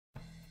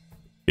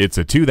It's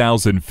a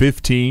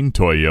 2015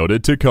 Toyota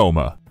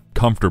Tacoma.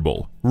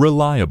 Comfortable,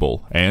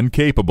 reliable, and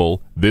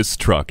capable, this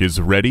truck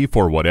is ready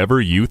for whatever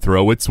you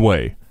throw its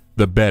way.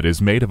 The bed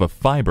is made of a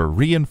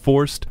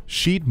fiber-reinforced,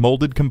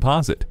 sheet-molded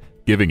composite,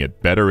 giving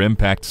it better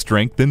impact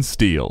strength than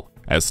steel.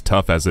 As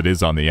tough as it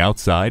is on the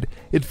outside,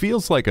 it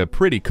feels like a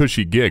pretty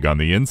cushy gig on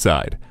the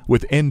inside,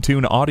 with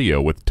in-tune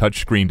audio with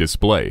touchscreen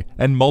display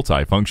and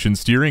multi-function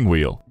steering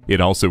wheel.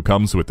 It also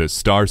comes with a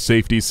star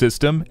safety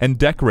system and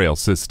deck rail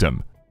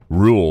system.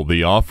 Rule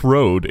the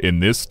off-road in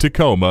this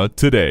Tacoma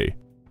today.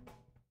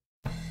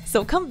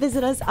 So come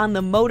visit us on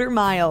the Motor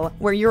Mile,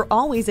 where you're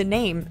always a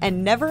name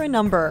and never a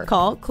number.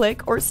 Call,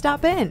 click, or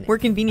stop in. We're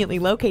conveniently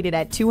located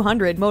at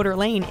 200 Motor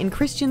Lane in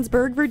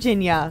Christiansburg,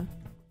 Virginia.